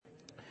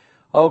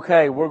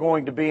Okay, we're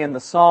going to be in the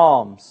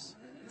Psalms.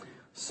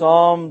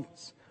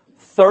 Psalms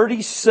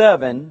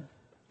 37,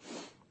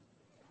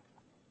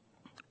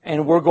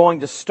 and we're going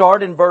to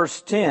start in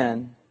verse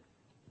 10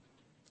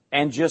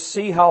 and just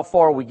see how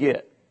far we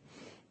get.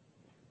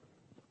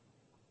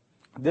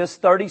 This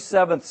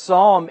 37th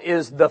Psalm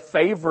is the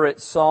favorite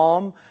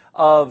Psalm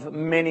of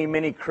many,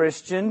 many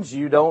Christians.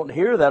 You don't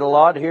hear that a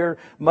lot, hear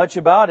much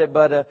about it,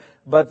 but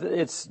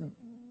it's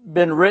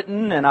been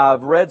written, and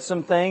I've read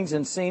some things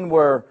and seen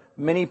where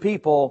many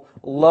people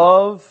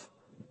love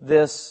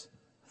this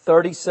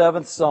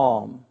 37th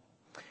Psalm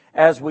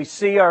as we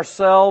see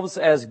ourselves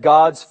as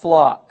God's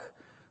flock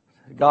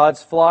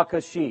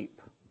of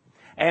sheep.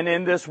 And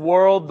in this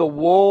world, the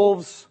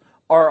wolves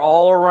are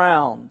all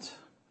around.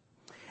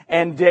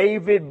 And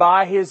David,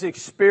 by his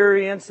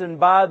experience and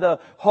by the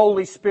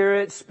Holy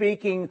Spirit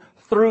speaking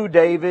through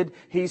David,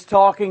 he's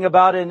talking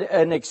about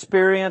an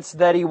experience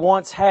that he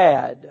once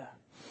had.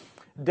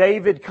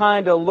 David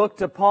kind of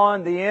looked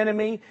upon the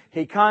enemy.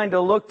 He kind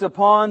of looked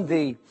upon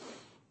the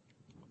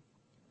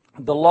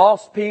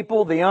lost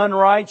people, the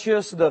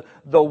unrighteous, the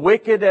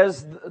wicked,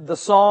 as the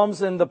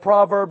Psalms and the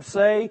Proverbs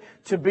say.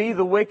 To be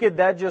the wicked,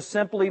 that just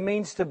simply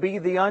means to be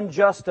the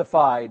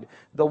unjustified,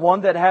 the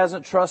one that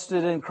hasn't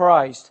trusted in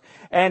Christ.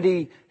 And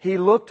he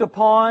looked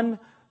upon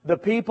the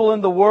people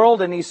in the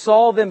world, and he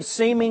saw them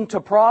seeming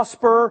to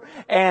prosper,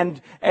 and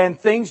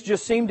things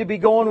just seemed to be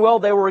going well.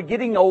 They were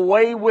getting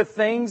away with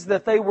things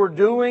that they were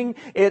doing,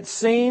 it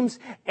seems,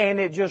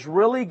 and it just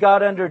really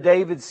got under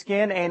David's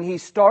skin, and he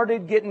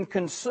started getting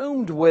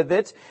consumed with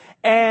it.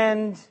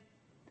 And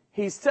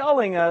he's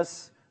telling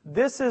us,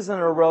 this isn't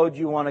a road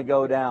you want to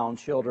go down,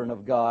 children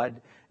of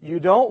God. You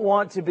don't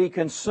want to be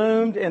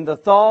consumed in the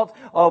thought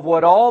of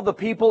what all the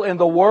people in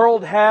the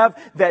world have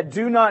that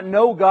do not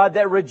know God,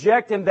 that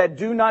reject Him, that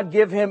do not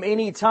give Him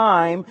any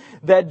time,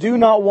 that do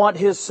not want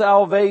His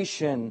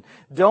salvation.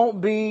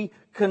 Don't be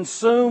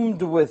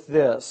consumed with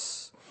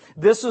this.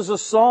 This is a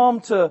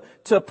psalm to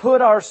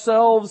put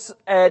ourselves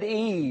at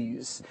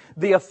ease.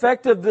 The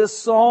effect of this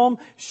psalm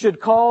should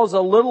cause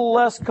a little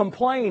less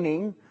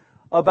complaining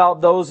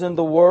about those in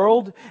the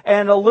world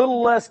and a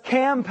little less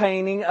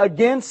campaigning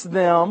against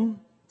them,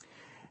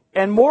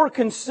 and more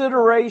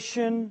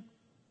consideration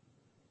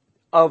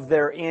of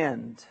their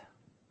end.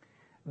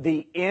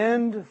 The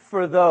end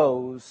for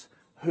those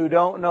who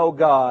don't know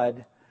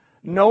God,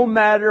 no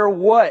matter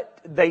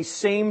what they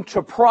seem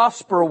to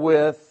prosper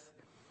with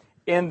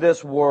in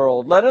this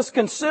world. Let us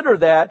consider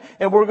that.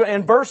 And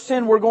in verse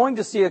 10, we're going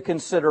to see a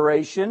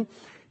consideration.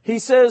 He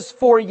says,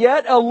 "For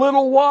yet a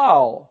little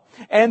while,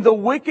 and the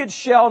wicked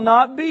shall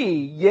not be.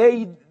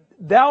 Yea,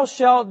 thou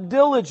shalt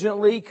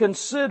diligently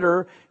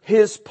consider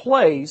his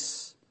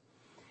place,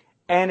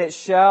 and it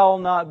shall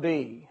not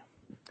be."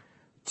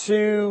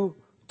 To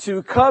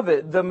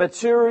covet the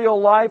material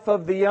life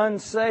of the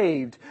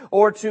unsaved,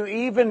 or to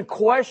even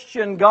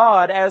question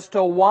God as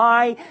to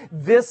why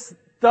this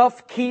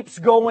stuff keeps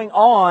going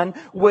on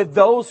with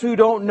those who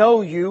don't know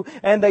you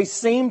and they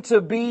seem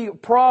to be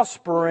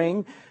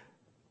prospering,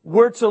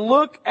 we're to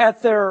look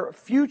at their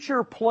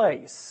future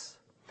place,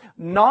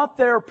 not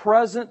their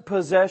present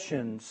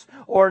possessions,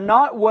 or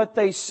not what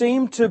they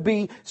seem to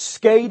be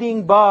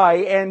skating by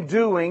and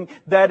doing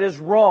that is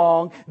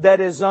wrong, that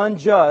is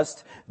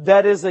unjust,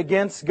 that is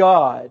against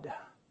God.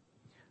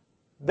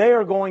 They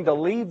are going to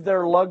leave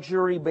their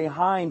luxury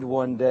behind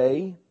one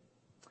day,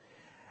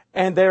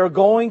 and they are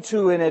going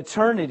to an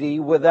eternity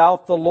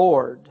without the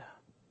Lord.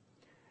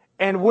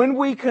 And when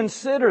we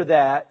consider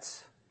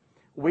that,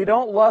 we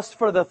don't lust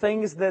for the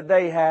things that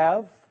they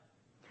have.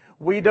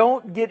 We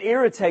don't get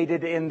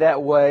irritated in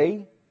that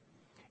way.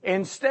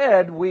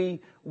 Instead,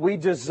 we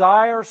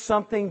desire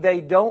something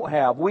they don't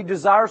have. We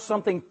desire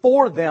something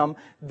for them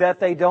that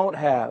they don't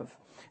have.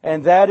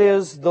 And that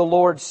is the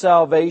Lord's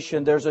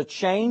salvation. There's a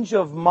change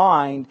of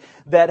mind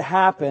that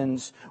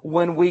happens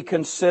when we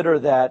consider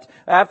that.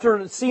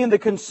 After seeing the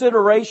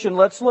consideration,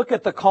 let's look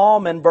at the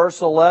calm in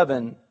verse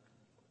 11.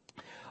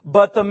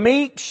 "But the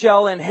meek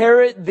shall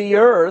inherit the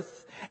earth,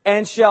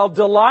 and shall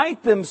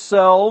delight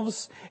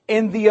themselves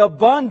in the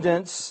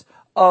abundance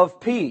of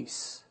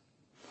peace."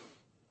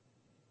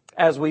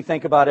 As we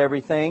think about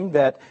everything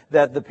that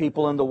the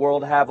people in the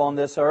world have on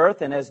this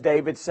earth, and as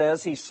David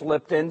says, he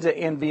slipped into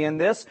envying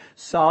this,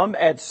 some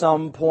at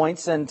some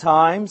points and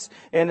times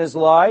in his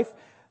life.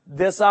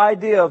 This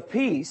idea of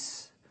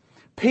peace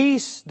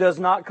does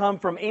not come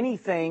from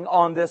anything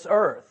on this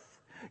earth.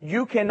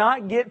 You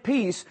cannot get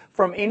peace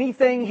from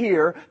anything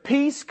here.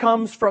 Peace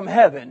comes from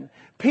heaven.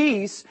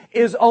 Peace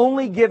is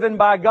only given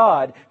by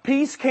God.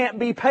 Peace can't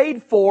be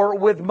paid for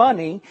with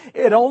money.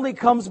 It only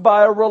comes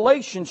by a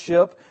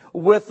relationship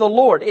with the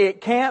Lord.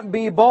 It can't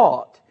be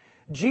bought.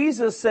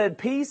 Jesus said,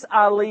 "Peace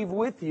I leave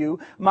with you.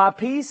 My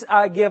peace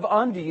I give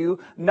unto you.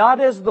 Not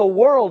as the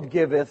world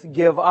giveth,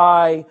 give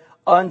I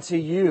unto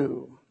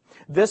you."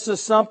 This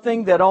is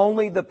something that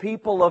only the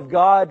people of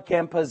God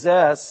can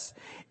possess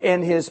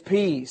in His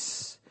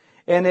peace.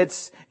 And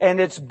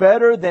it's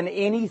better than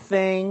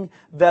anything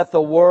that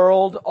the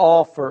world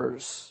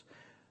offers.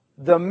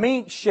 The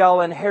meek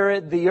shall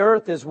inherit the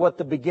earth is what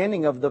the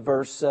beginning of the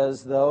verse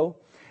says, though.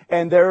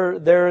 And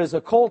there is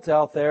a cult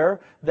out there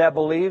that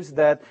believes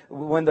that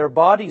when their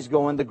bodies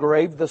go in the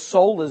grave, the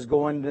soul is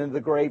going into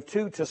the grave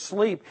too to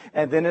sleep.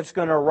 And then it's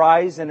going to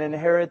rise and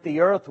inherit the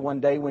earth one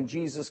day when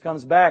Jesus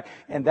comes back.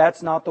 And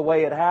that's not the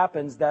way it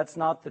happens. That's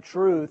not the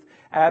truth.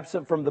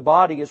 Absent from the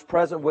body is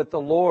present with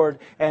the Lord.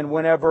 And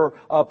whenever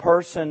a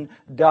person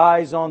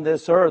dies on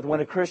this earth,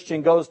 when a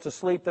Christian goes to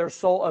sleep, their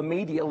soul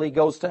immediately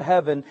goes to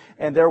heaven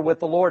and they're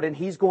with the Lord. And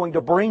He's going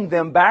to bring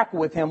them back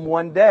with Him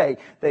one day.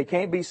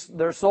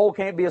 Their soul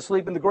can't be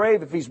asleep in the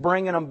grave if He's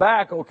bringing them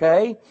back,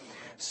 okay?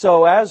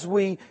 So as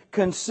we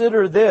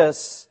consider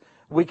this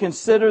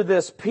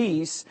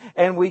peace,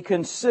 and we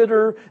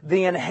consider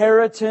the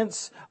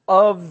inheritance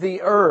of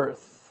the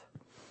earth.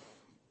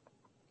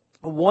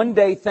 One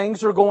day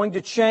things are going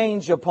to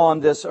change upon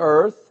this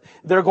earth.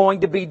 They're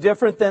going to be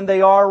different than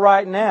they are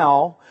right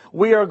now.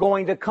 We are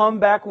going to come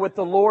back with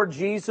the Lord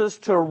Jesus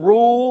to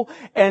rule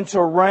and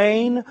to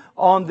reign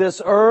on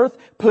this earth.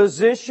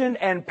 Position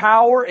and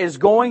power is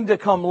going to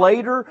come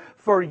later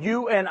for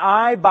you and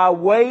I by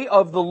way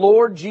of the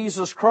Lord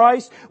Jesus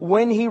Christ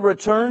when He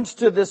returns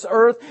to this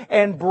earth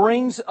and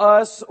brings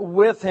us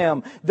with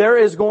Him. There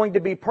is going to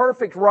be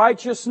perfect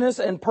righteousness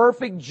and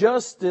perfect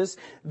justice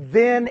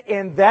then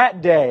in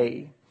that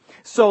day.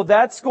 So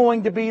that's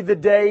going to be the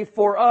day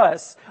for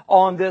us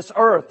on this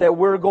earth that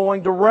we're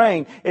going to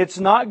reign. It's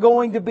not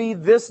going to be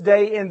this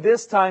day and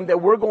this time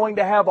that we're going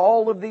to have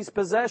all of these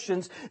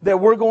possessions, that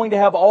we're going to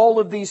have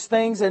all of these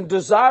things and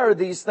desire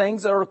these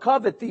things or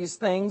covet these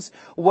things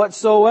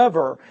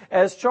whatsoever.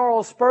 As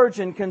Charles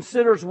Spurgeon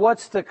considers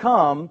what's to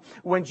come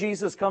when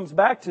Jesus comes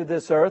back to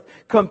this earth,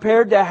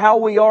 compared to how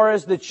we are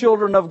as the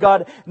children of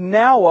God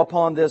now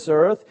upon this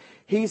earth,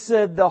 he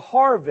said, the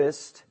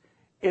harvest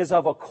is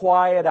of a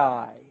quiet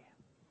eye.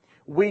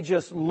 We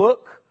just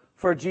look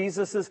for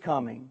Jesus'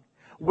 coming.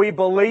 We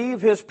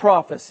believe His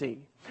prophecy.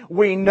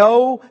 We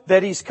know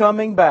that He's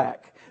coming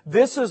back.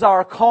 This is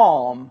our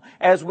calm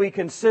as we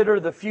consider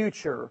the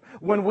future.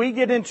 When we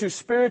get into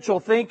spiritual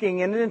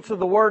thinking and into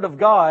the Word of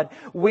God,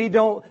 we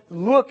don't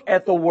look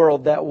at the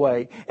world that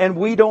way. And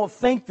we don't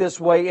think this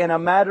way in a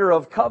matter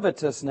of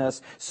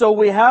covetousness. So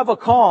we have a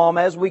calm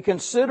as we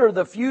consider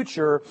the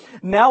future.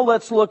 Now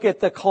let's look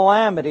at the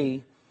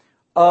calamity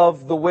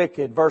of the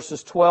wicked,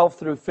 verses 12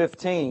 through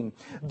 15.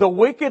 The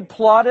wicked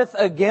plotteth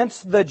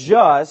against the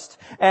just,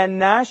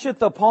 and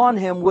gnasheth upon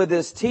him with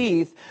his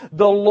teeth.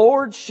 The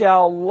Lord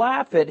shall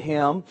laugh at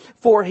him,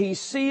 for he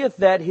seeth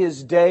that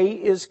his day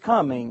is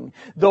coming.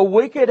 The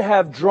wicked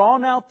have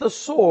drawn out the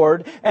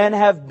sword, and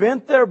have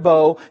bent their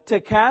bow, to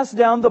cast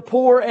down the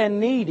poor and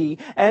needy,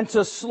 and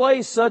to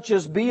slay such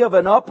as be of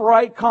an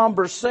upright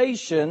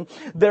conversation.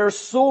 Their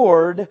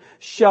sword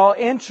shall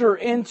enter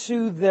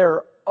into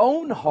their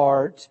own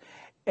heart,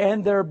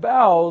 and their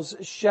bows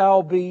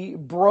shall be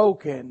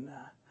broken.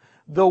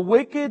 The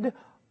wicked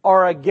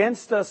are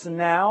against us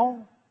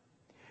now.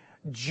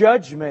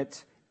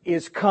 Judgment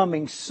is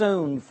coming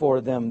soon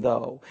for them,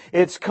 though.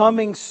 It's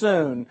coming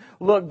soon.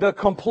 Look, the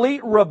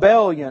complete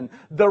rebellion,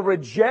 the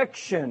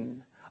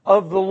rejection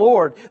of the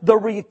Lord, the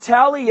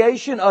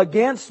retaliation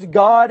against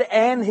God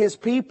and His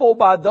people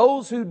by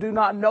those who do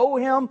not know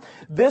Him,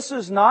 this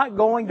is not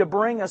going to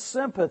bring a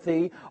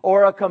sympathy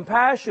or a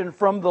compassion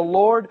from the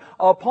Lord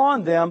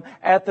upon them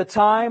at the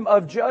time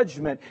of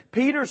judgment.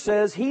 Peter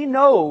says He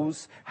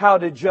knows how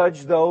to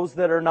judge those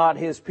that are not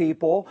His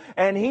people,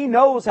 and He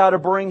knows how to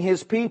bring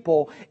His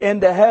people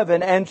into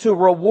heaven and to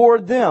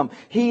reward them.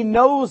 He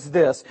knows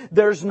this.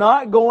 There's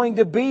not going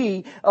to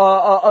be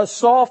a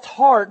soft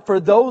heart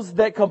for those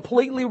that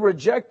completely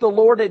reject the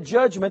Lord at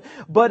judgment,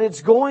 but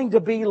it's going to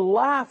be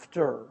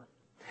laughter.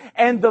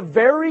 And the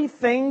very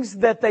things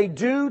that they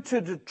do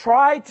to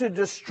try to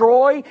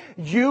destroy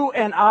you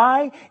and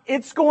I,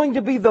 it's going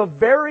to be the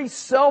very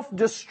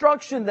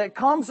self-destruction that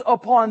comes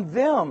upon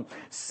them.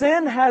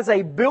 Sin has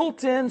a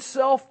built-in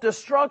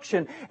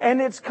self-destruction,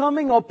 and it's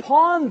coming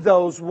upon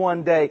those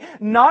one day.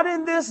 Not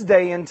in this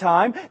day and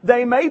time.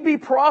 They may be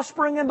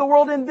prospering in the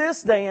world in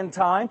this day and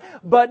time,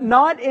 but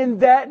not in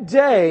that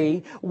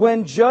day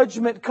when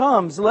judgment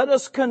comes. Let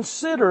us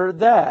consider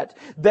that.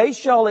 They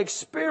shall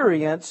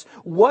experience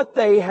what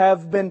they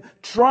have been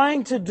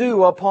trying to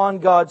do upon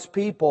God's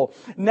people.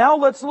 Now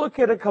let's look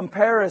at a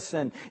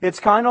comparison. It's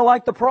kind of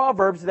like the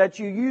Proverbs that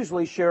you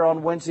usually share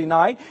on Wednesday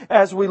night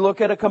as we look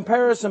at a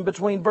comparison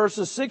between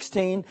verses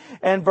 16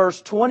 and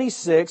verse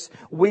 26.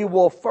 We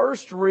will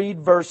first read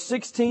verse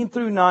 16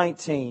 through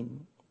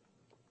 19.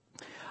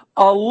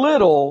 A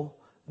little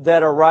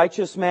that a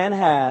righteous man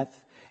hath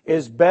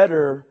is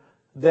better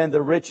than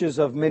the riches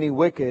of many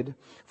wicked.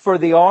 For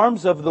the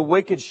arms of the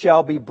wicked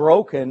shall be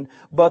broken,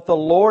 but the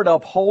Lord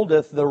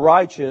upholdeth the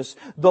righteous.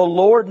 The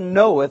Lord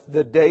knoweth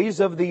the days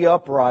of the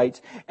upright,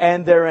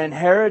 and their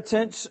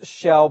inheritance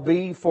shall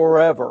be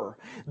forever.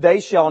 They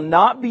shall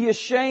not be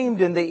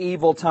ashamed in the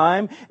evil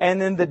time,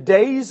 and in the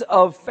days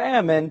of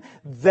famine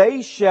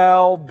they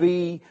shall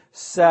be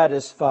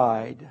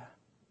satisfied.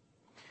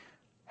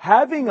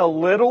 Having a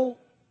little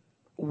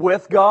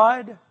with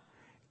God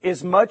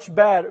is much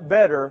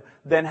better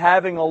than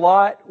having a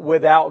lot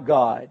without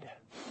God.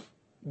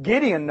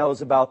 Gideon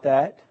knows about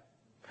that.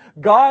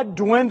 God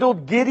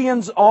dwindled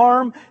Gideon's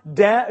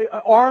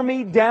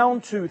army down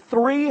to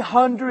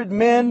 300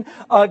 men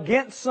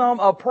against some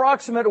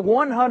approximate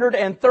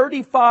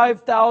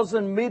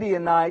 135,000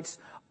 Midianites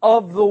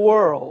of the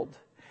world.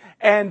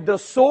 And the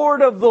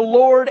sword of the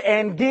Lord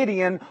and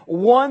Gideon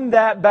won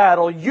that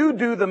battle. You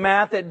do the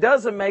math. It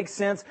doesn't make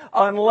sense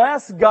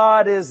unless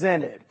God is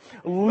in it.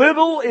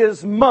 Little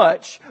is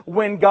much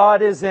when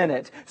God is in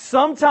it.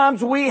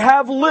 Sometimes we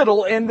have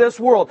little in this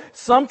world.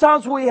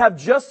 Sometimes we have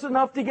just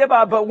enough to get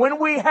by. But when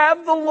we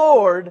have the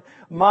Lord,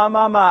 my,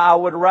 I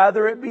would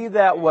rather it be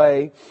that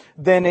way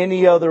than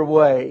any other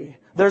way.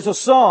 There's a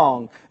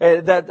song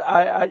that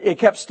it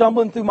kept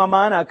stumbling through my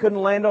mind. I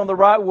couldn't land on the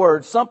right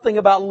word. Something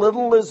about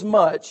little is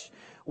much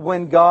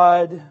when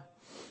God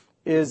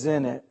is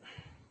in it.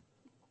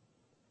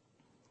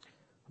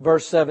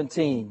 Verse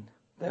 17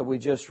 that we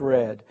just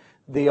read.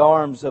 The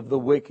arms of the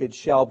wicked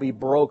shall be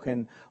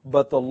broken,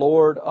 but the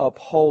Lord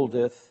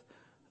upholdeth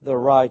the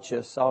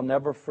righteous. I'll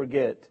never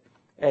forget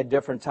at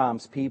different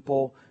times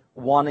people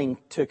wanting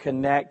to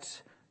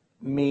connect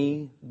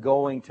me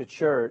going to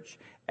church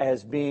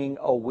as being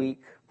a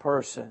weak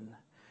person.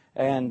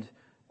 And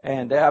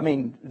I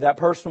mean, that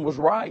person was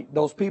right.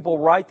 Those people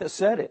right that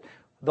said it.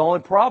 The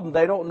only problem,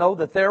 they don't know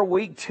that they're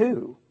weak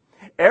too.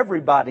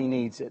 Everybody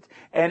needs it.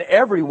 And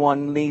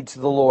everyone needs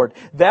the Lord.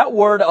 That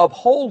word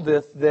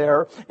upholdeth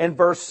there in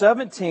verse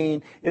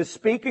 17 is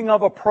speaking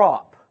of a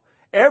prop.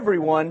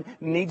 Everyone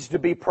needs to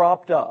be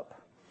propped up.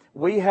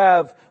 We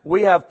have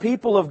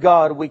people of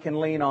God we can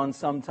lean on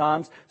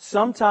sometimes.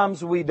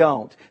 Sometimes we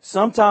don't.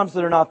 Sometimes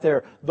they're not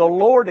there. The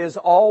Lord is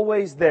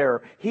always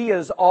there. He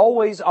is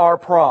always our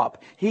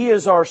prop. He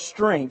is our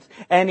strength.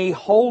 And He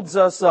holds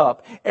us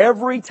up.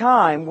 Every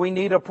time we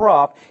need a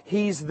prop,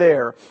 He's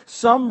there.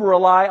 Some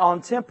rely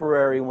on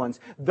temporary ones.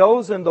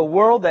 Those in the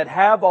world that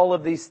have all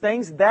of these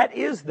things, that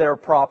is their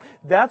prop.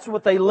 That's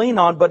what they lean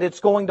on, but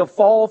it's going to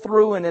fall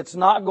through and it's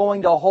not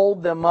going to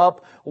hold them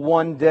up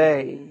one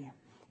day.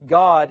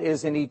 God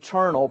is an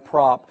eternal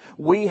prop.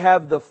 We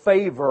have the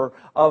favor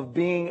of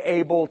being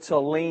able to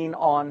lean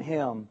on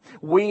Him.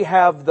 We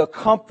have the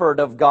comfort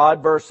of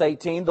God, verse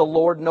 18, the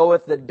Lord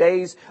knoweth the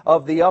days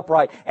of the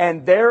upright,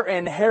 and their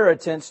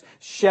inheritance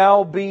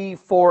shall be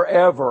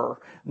forever.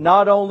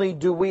 Not only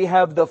do we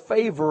have the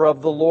favor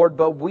of the Lord,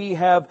 but we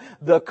have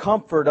the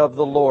comfort of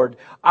the Lord.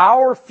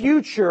 Our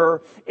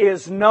future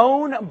is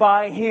known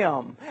by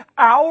Him.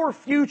 Our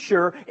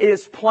future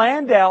is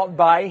planned out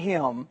by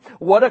Him.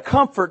 What a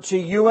comfort to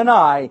you and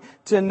I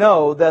to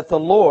know that the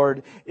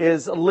Lord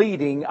is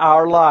leading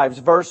our lives.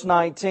 Verse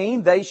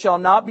 19, they shall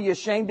not be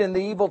ashamed in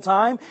the evil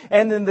time,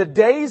 and in the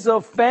days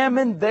of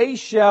famine they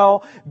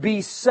shall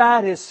be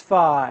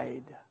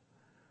satisfied.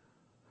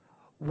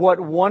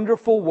 What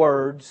wonderful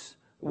words.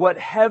 What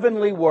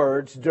heavenly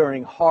words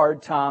during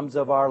hard times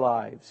of our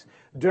lives.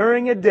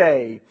 During a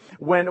day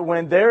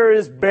when there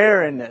is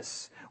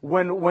barrenness,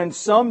 when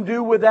some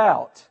do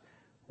without,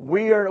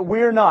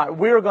 we're not.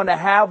 We're going to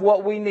have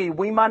what we need.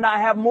 We might not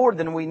have more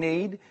than we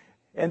need,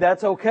 and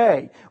that's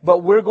okay. But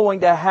we're going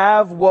to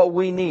have what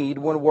we need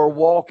when we're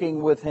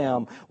walking with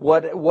Him.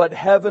 What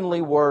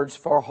heavenly words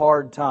for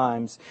hard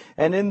times.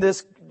 And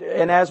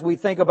as we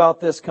think about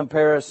this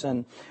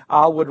comparison,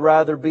 I would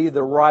rather be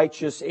the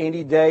righteous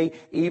any day,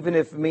 even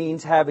if it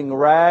means having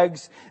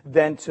rags,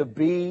 than to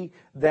be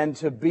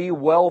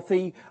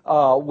wealthy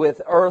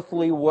with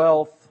earthly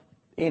wealth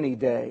any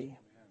day.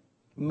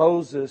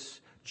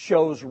 Moses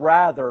chose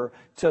rather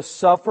to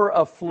suffer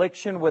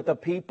affliction with the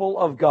people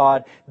of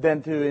God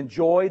than to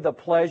enjoy the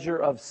pleasure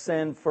of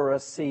sin for a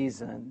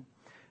season.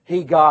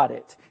 He got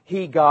it.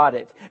 He got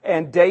it.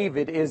 And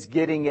David is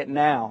getting it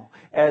now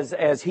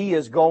as he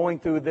is going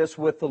through this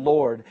with the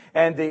Lord.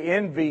 And the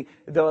envy,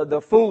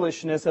 the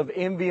foolishness of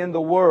envying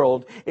the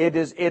world, it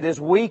is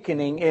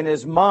weakening in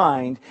his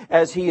mind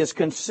as he is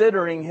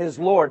considering his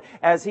Lord,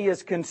 as he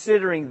is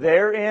considering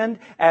their end,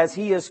 as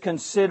he is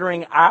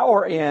considering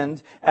our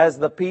end as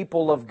the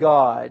people of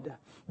God.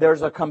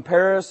 There's a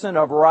comparison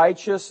of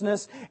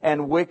righteousness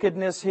and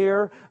wickedness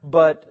here,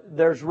 but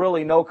there's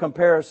really no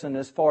comparison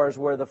as far as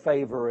where the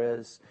favor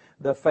is.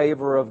 The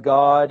favor of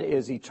God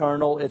is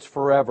eternal. It's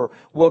forever.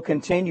 We'll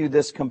continue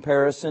this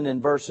comparison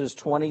in verses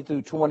 20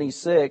 through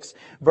 26.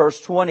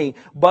 Verse 20,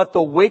 but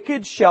the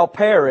wicked shall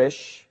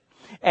perish,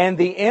 and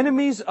the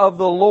enemies of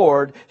the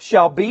Lord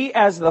shall be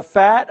as the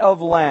fat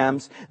of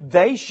lambs.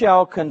 They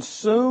shall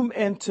consume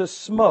into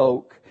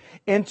smoke.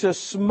 Into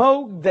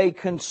smoke they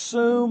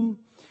consume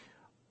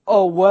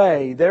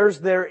away.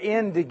 There's their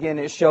end again,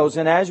 it shows.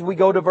 And as we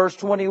go to verse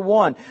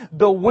 21,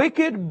 the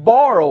wicked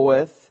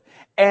borroweth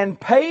and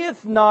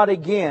payeth not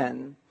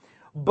again,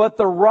 but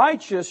the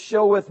righteous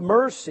showeth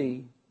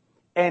mercy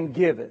and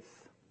giveth.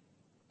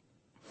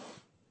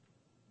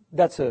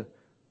 That's a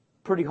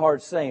pretty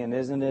hard saying,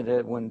 isn't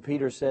it? When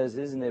Peter says,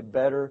 isn't it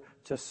better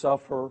to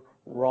suffer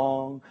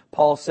wrong?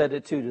 Paul said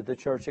it too to the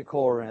church at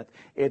Corinth.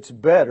 It's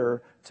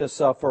better to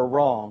suffer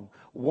wrong.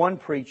 One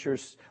preacher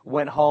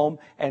went home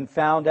and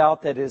found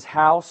out that his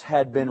house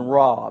had been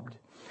robbed.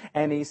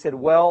 And he said,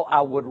 well,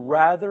 I would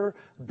rather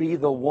be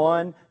the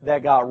one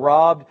that got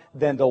robbed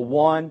than the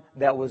one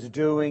that was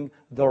doing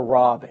the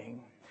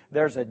robbing.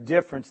 There's a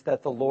difference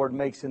that the Lord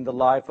makes in the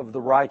life of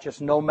the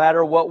righteous. No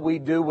matter what we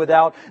do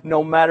without,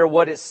 no matter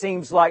what it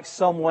seems like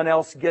someone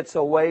else gets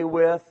away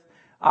with,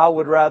 I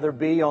would rather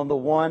be on the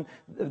one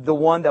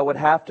that would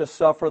have to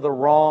suffer the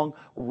wrong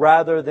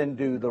rather than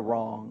do the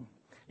wrong.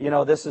 You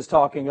know, this is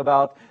talking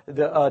about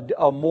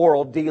a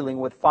moral dealing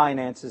with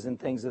finances and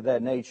things of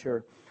that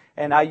nature.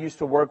 And I used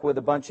to work with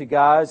a bunch of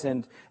guys,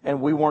 and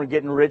we weren't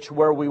getting rich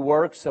where we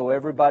worked, so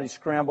everybody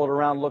scrambled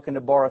around looking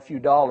to borrow a few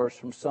dollars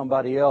from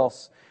somebody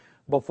else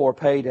before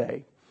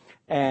payday.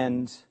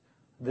 And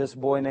this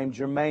boy named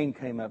Jermaine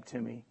came up to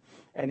me,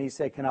 and he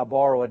said, can I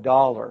borrow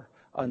 $1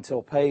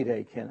 until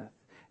payday, Kenneth?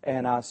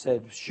 And I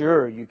said,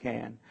 sure, you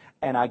can.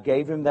 And I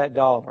gave him that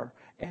 $1.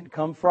 And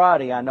come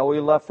Friday, I know he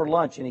left for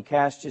lunch, and he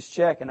cashed his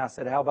check, and I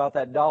said, how about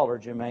that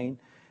 $1, Jermaine?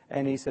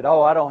 And he said,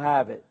 oh, I don't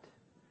have it.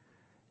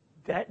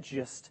 That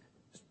just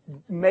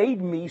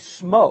made me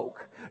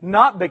smoke.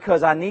 Not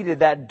because I needed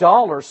that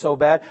 $1 so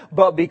bad,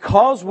 but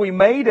because we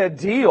made a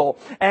deal,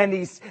 and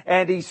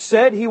he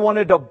said he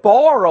wanted to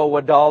borrow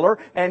 $1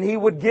 and he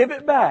would give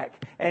it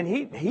back. And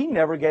he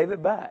never gave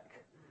it back.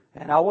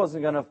 And I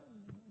wasn't going to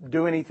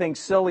do anything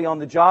silly on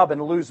the job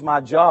and lose my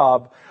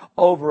job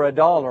over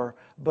 $1.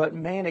 But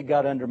man, it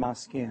got under my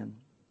skin.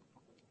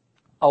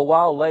 A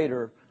while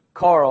later,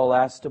 Carl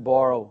asked to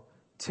borrow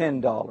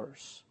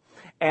 $10.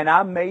 And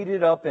I made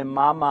it up in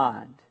my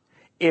mind.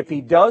 If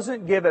he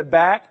doesn't give it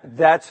back,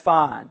 that's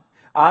fine.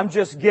 I'm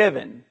just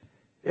giving.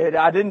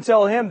 I didn't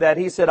tell him that.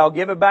 He said, I'll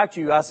give it back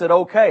to you. I said,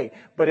 okay.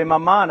 But in my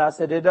mind, I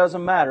said, it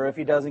doesn't matter if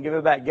he doesn't give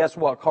it back. Guess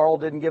what? Carl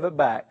didn't give it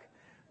back.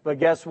 But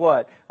guess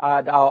what?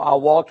 I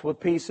walked with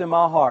peace in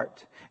my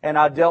heart. And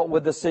I dealt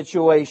with the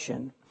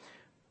situation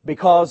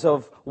because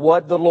of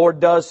what the Lord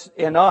does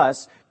in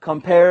us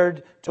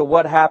compared to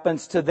what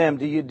happens to them.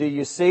 Do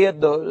you see it?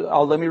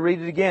 Let me read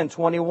it again.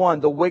 21.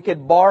 The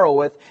wicked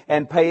borroweth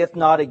and payeth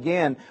not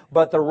again,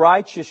 but the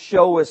righteous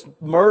showeth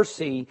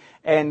mercy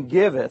and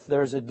giveth.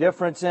 There's a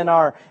difference in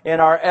our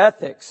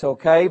ethics,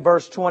 okay?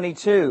 Verse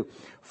 22.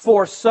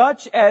 For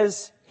such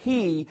as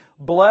he,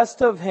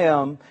 blessed of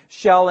him,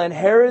 shall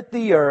inherit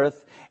the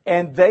earth,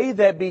 and they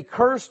that be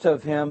cursed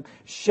of him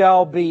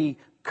shall be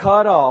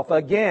cut off.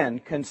 Again,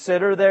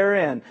 consider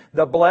therein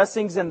the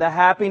blessings and the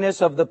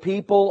happiness of the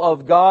people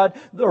of God,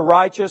 the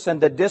righteous,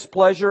 and the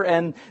displeasure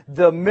and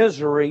the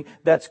misery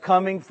that's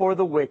coming for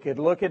the wicked.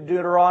 Look at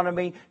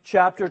Deuteronomy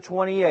chapter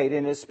 28,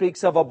 and it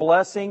speaks of a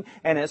blessing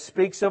and it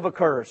speaks of a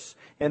curse.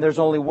 And there's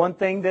only one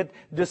thing that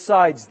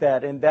decides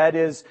that, and that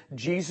is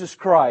Jesus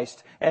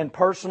Christ. And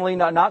personally,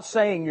 not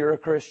saying you're a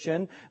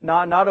Christian,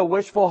 not a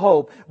wishful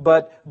hope,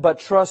 but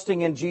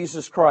trusting in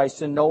Jesus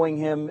Christ and knowing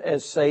Him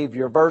as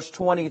Savior. Verse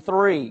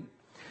 23.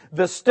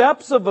 The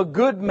steps of a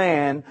good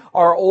man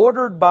are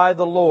ordered by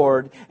the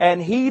Lord,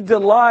 and He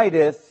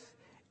delighteth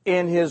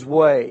in His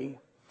way.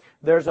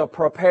 There's a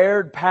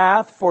prepared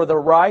path for the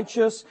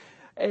righteous.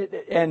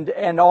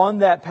 And on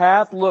that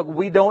path, look,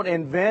 we don't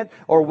invent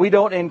or we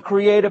don't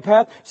create a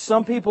path.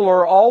 Some people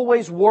are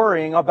always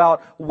worrying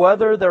about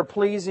whether they're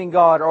pleasing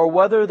God or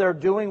whether they're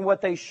doing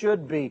what they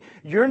should be.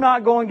 You're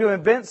not going to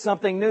invent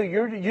something new.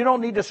 You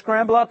don't need to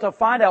scramble out to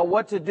find out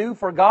what to do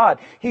for God.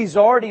 He's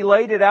already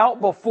laid it out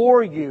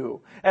before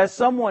you. As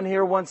someone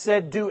here once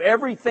said, do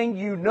everything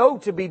you know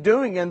to be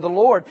doing in the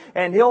Lord,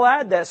 and He'll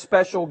add that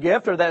special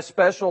gift or that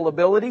special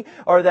ability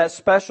or that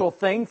special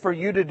thing for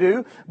you to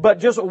do. But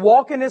just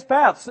walk in His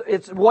path.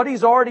 It's what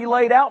He's already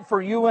laid out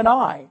for you and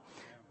I.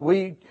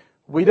 We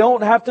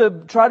don't have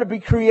to try to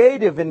be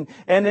creative and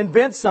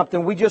invent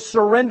something. We just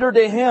surrender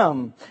to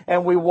Him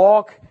and we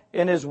walk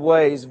in His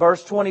ways.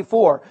 Verse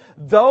 24,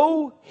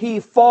 though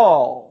he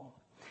fall,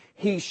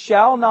 he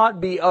shall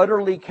not be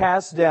utterly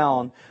cast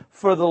down,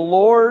 for the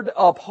Lord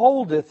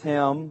upholdeth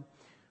him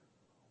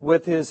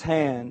with His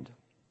hand.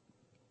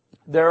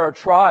 There are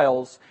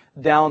trials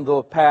down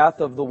the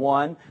path of the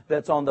one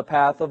that's on the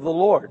path of the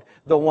Lord.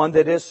 The one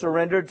that is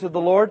surrendered to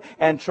the Lord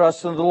and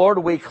trusts in the Lord.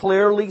 We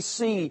clearly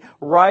see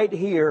right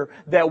here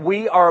that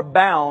we are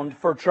bound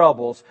for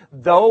troubles.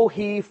 Though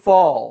he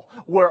fall,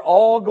 we're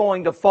all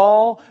going to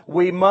fall.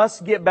 We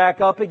must get back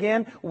up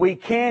again. We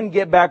can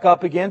get back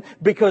up again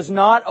because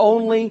not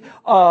only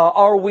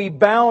are we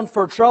bound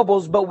for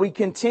troubles, but we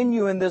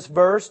continue in this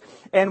verse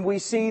and we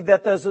see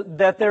that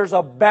there's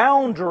a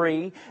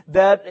boundary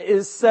that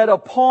is set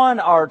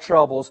upon our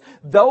troubles.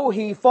 Though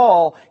he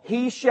fall,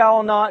 he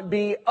shall not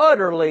be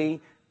utterly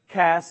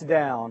cast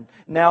down.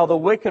 Now the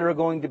wicked are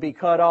going to be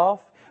cut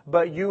off,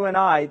 but you and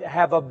I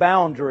have a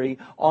boundary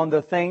on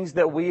the things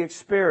that we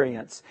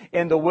experience.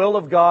 In the will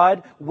of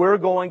God, we're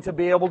going to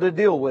be able to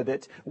deal with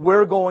it.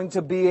 We're going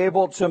to be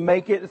able to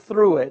make it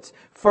through it.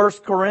 1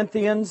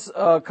 Corinthians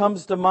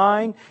comes to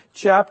mind,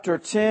 chapter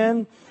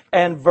 10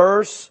 and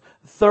verse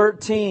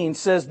 13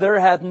 says, there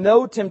hath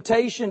no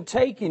temptation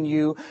taken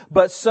you,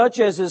 but such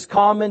as is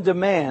common to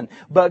man.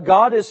 But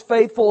God is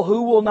faithful,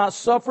 who will not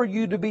suffer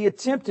you to be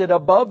tempted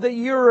above that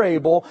ye are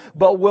able,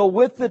 but will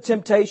with the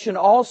temptation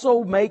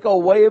also make a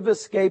way of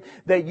escape,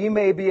 that ye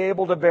may be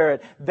able to bear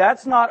it.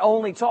 That's not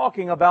only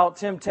talking about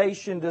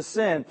temptation to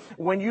sin.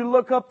 When you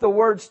look up the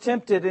words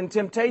tempted and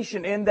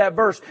temptation in that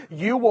verse,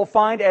 you will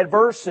find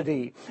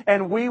adversity.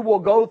 And we will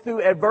go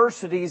through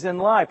adversities in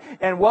life.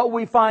 And what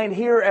we find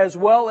here, as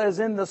well as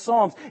in the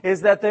Psalms,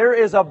 is that there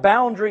is a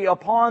boundary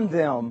upon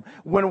them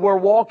when we're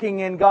walking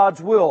in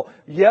God's will.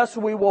 Yes,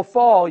 we will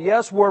fall.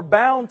 Yes, we're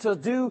bound to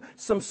do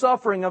some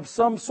suffering of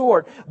some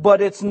sort,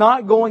 but it's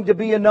not going to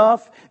be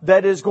enough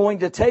that is going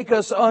to take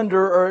us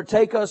under or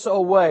take us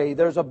away.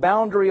 There's a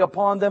boundary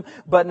upon them,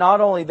 but not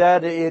only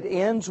that, it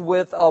ends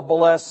with a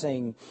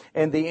blessing.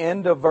 In the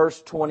end of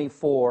verse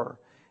 24,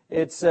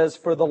 it says,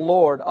 for the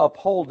Lord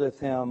upholdeth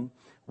him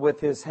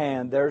with His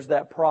hand. There's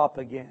that prop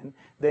again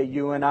that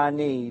you and I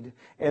need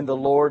in the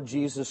Lord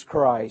Jesus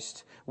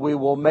Christ. We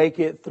will make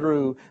it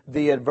through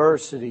the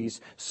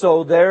adversities.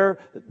 So there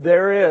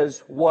is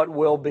what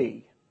will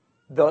be.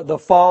 The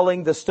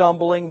falling, the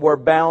stumbling, we're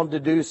bound to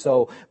do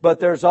so. But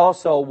there's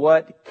also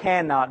what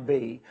cannot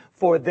be,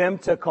 for them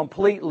to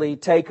completely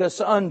take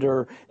us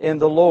under in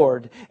the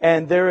Lord.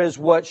 And there is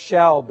what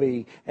shall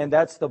be. And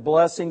that's the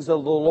blessings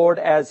of the Lord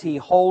as He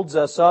holds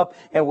us up.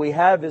 And we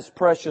have His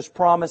precious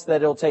promise that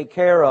He'll take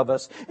care of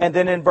us. And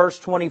then in verse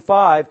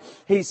 25,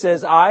 He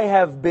says, I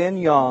have been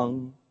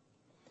young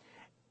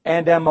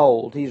and am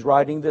old. He's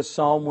writing this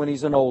psalm when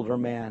he's an older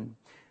man.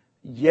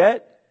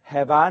 Yet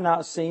have I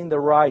not seen the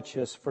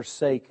righteous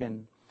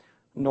forsaken,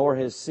 nor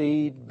his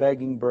seed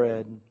begging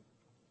bread.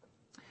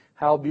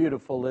 How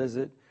beautiful is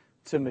it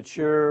to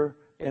mature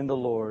in the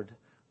Lord.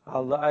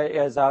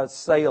 As I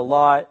say a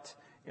lot,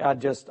 I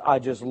just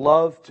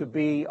love to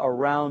be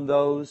around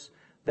those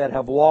that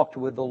have walked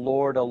with the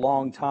Lord a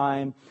long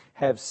time,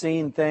 have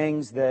seen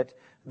things that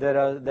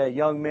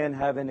young men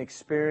haven't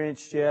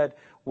experienced yet.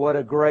 What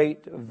a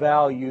great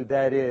value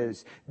that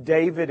is.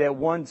 David at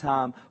one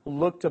time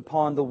looked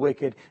upon the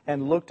wicked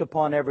and looked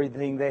upon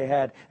everything they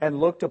had and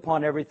looked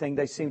upon everything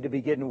they seemed to be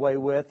getting away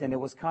with, and it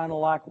was kind of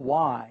like,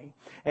 why?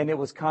 And it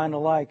was kind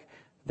of like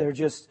they're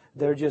just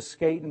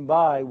skating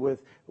by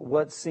with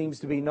what seems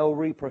to be no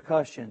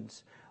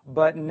repercussions.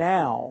 But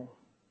now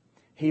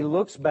he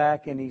looks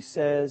back and he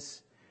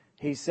says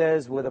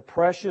with a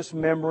precious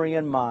memory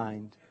in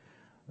mind,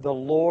 the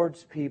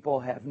Lord's people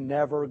have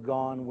never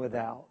gone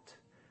without.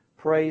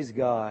 Praise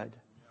God.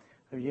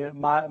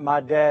 My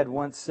dad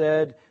once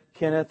said,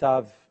 Kenneth,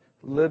 I've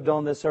lived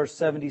on this earth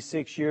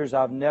 76 years.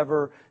 I've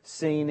never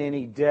seen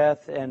any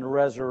death and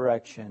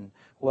resurrection.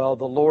 Well,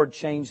 the Lord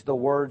changed the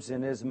words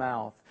in His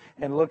mouth.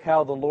 And look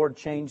how the Lord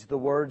changed the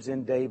words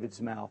in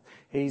David's mouth.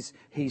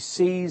 He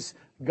sees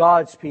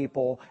God's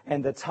people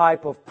and the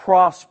type of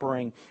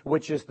prospering,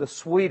 which is the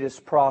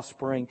sweetest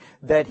prospering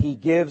that He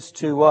gives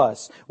to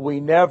us. We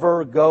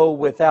never go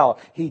without.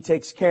 He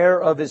takes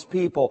care of His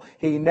people.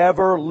 He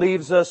never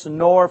leaves us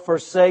nor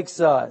forsakes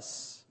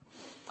us.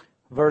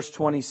 Verse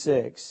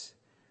 26,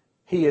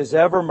 He is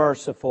ever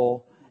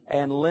merciful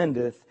and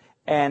lendeth,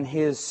 and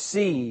His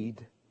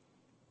seed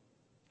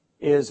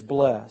is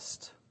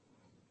blessed.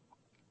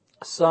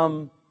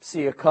 Some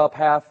see a cup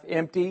half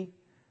empty,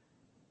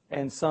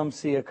 and some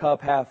see a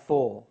cup half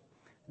full.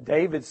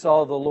 David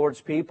saw the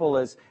Lord's people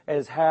as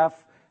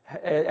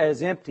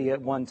empty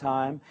at one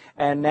time,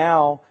 and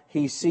now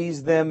he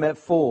sees them as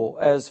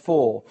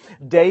full.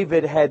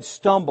 David had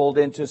stumbled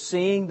into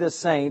seeing the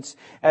saints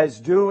as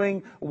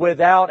doing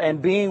without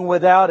and being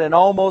without, and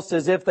almost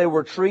as if they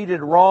were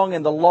treated wrong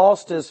and the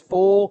lost is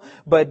full.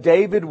 But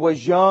David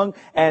was young,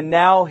 and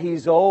now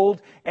he's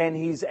old, and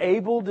he's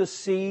able to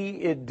see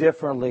it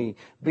differently.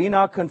 Be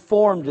not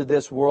conformed to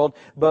this world,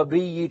 but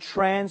be ye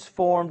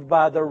transformed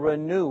by the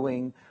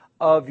renewing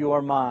of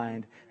your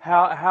mind.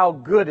 How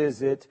good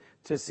is it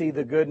to see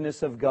the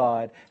goodness of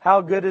God?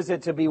 How good is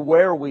it to be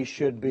where we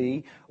should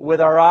be, with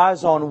our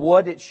eyes on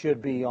what it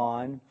should be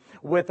on,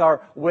 with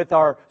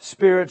our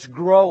spirits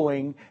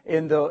growing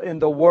in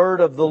the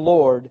Word of the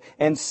Lord,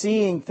 and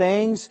seeing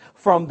things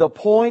from the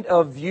point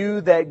of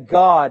view that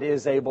God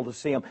is able to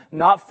see them.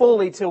 Not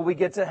fully till we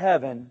get to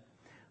heaven,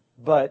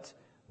 but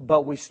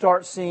we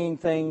start seeing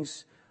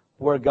things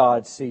where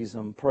God sees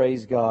them.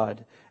 Praise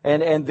God.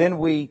 And then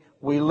we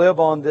live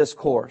on this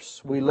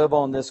course. We live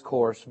on this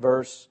course.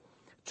 Verse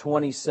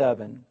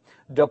 27.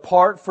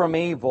 Depart from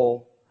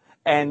evil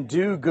and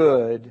do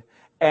good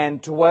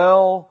and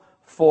dwell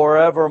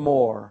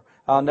forevermore.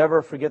 I'll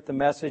never forget the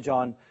message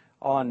on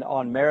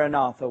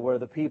Maranatha, where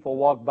the people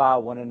walked by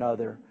one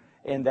another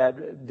in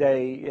that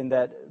day, in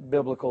that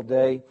biblical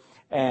day,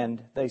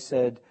 and they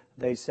said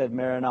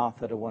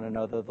Maranatha to one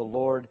another. The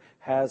Lord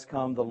has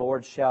come, the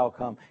Lord shall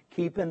come.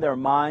 Keeping their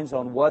minds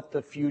on what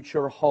the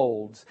future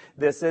holds.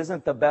 This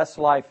isn't the best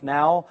life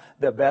now.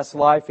 The best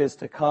life is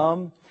to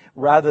come.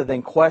 Rather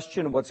than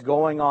question what's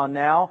going on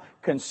now,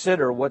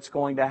 consider what's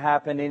going to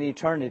happen in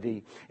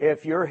eternity.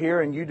 If you're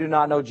here and you do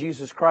not know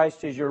Jesus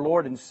Christ as your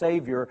Lord and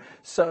Savior,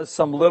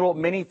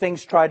 many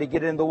things try to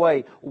get in the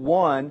way.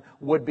 One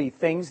would be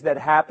things that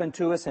happen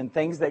to us and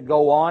things that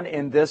go on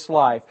in this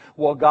life.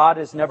 Well, God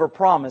has never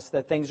promised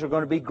that things are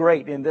going to be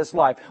great in this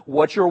life.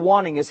 What you're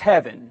wanting is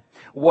heaven.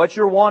 What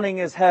you're wanting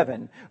is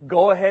heaven.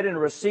 Go ahead and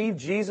receive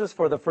Jesus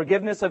for the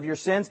forgiveness of your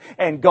sins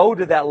and go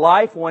to that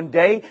life one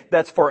day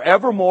that's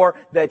forevermore,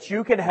 that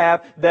you can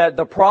have, that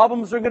the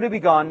problems are going to be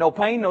gone. No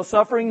pain, no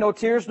suffering, no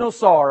tears, no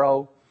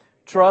sorrow.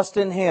 Trust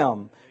in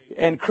Him.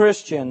 And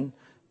Christian,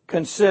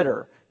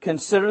 consider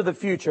the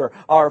future.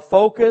 Our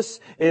focus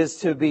is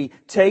to be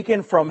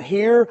taken from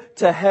here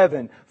to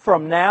heaven,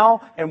 from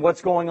now and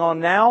what's going on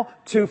now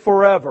to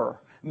forever.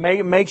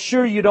 Make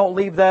sure you don't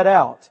leave that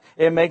out.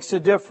 It makes a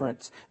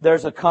difference.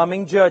 There's a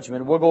coming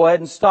judgment. We'll go ahead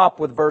and stop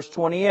with verse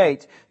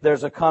 28.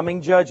 There's a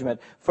coming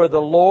judgment. For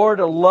the Lord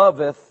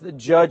loveth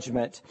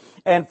judgment,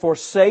 and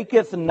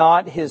forsaketh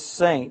not His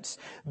saints.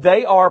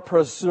 They are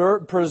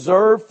preserved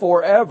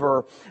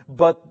forever,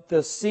 but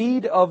the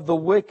seed of the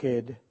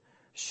wicked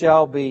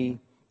shall be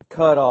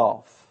cut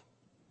off.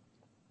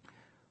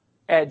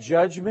 At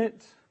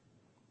judgment,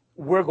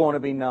 we're going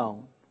to be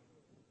known.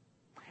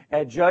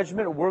 At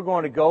judgment, we're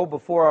going to go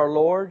before our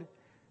Lord,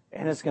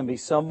 and it's going to be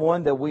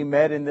someone that we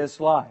met in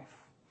this life,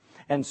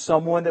 and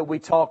someone that we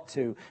talked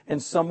to,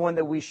 and someone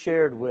that we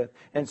shared with,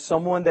 and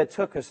someone that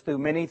took us through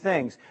many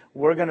things.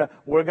 We're going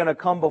to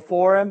come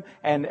before Him,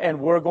 and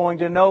we're going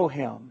to know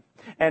Him.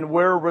 And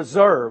we're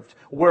reserved.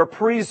 We're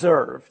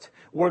preserved.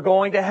 We're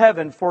going to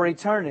heaven for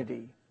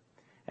eternity.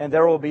 And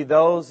there will be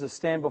those that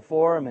stand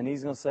before Him, and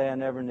He's going to say, I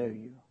never knew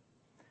you.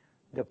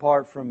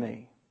 Depart from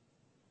me.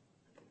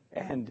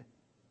 And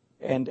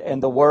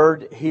the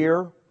word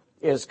here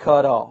is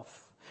cut off.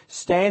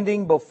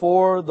 Standing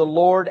before the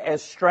Lord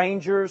as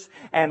strangers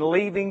and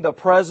leaving the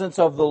presence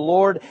of the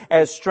Lord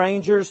as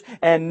strangers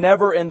and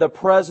never in the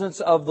presence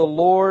of the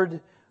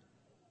Lord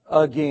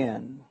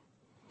again.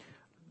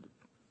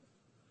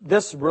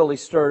 This really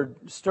stirred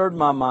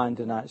my mind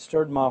tonight,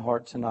 stirred my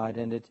heart tonight,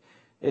 and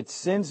it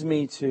sends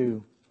me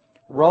to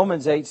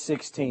Romans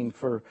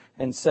 8:16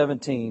 and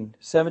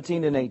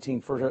 17 and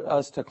 18 for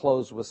us to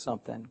close with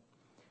something.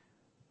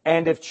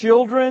 And if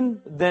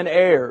children, then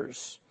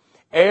heirs,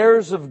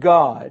 heirs of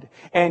God,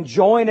 and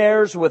joint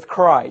heirs with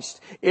Christ,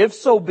 if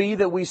so be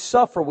that we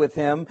suffer with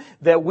Him,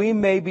 that we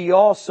may be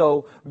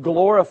also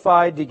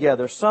glorified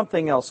together.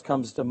 Something else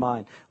comes to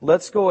mind.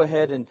 Let's go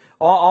ahead and,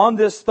 on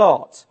this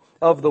thought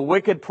of the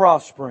wicked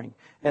prospering,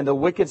 and the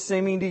wicked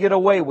seeming to get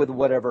away with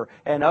whatever,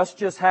 and us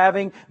just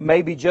having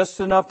maybe just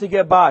enough to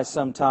get by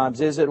sometimes.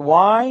 Is it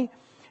why?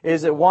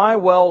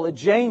 Well,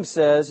 James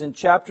says in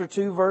chapter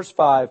 2, verse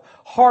 5,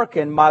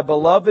 Hearken, my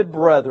beloved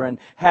brethren,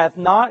 hath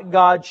not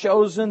God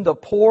chosen the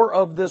poor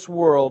of this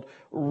world,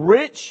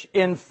 rich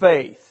in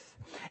faith,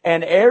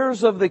 and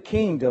heirs of the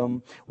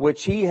kingdom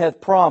which He hath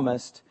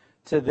promised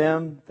to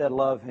them that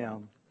love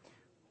Him?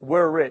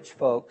 We're rich,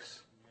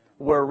 folks.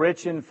 We're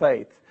rich in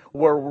faith.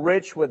 We're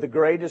rich with the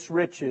greatest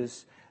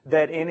riches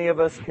that any of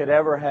us could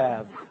ever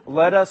have.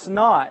 Let us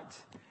not.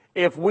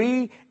 If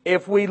we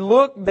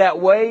look that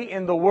way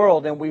in the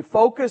world and we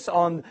focus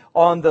on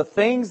the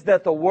things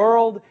that the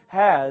world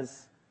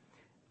has,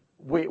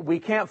 we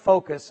can't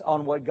focus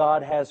on what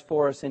God has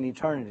for us in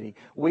eternity.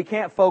 We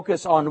can't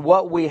focus on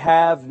what we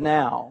have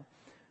now.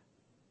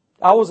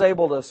 I was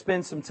able to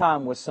spend some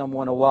time with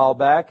someone a while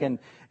back, and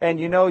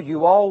you know,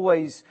 you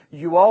always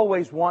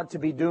want to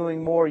be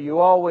doing more. You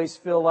always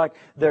feel like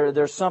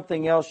there's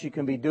something else you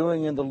can be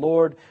doing in the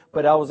Lord.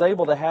 But I was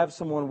able to have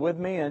someone with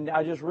me, and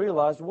I just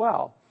realized,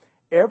 wow,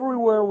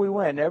 everywhere we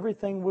went,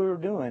 everything we were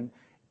doing,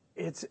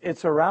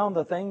 it's around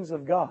the things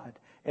of God.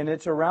 And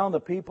it's around the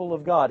people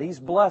of God. He's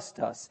blessed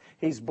us.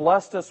 He's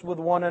blessed us with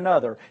one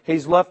another.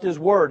 He's left His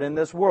Word in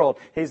this world.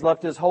 He's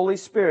left His Holy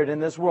Spirit in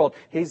this world.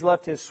 He's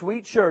left His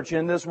sweet church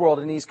in this world.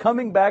 And He's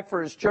coming back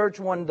for His church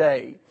one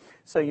day.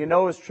 So you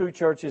know His true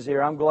church is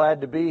here. I'm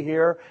glad to be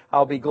here.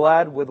 I'll be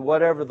glad with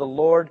whatever the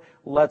Lord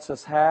lets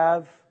us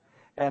have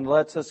and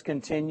lets us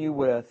continue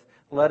with.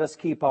 Let us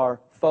keep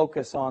our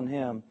focus on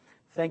Him.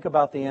 Think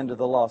about the end of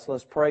the lost.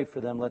 Let's pray for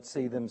them. Let's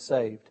see them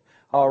saved.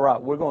 All right,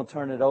 we're going to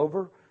turn it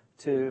over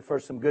for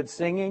some good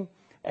singing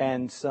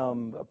and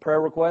some prayer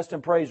request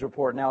and praise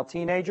report. Now,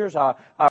 teenagers, I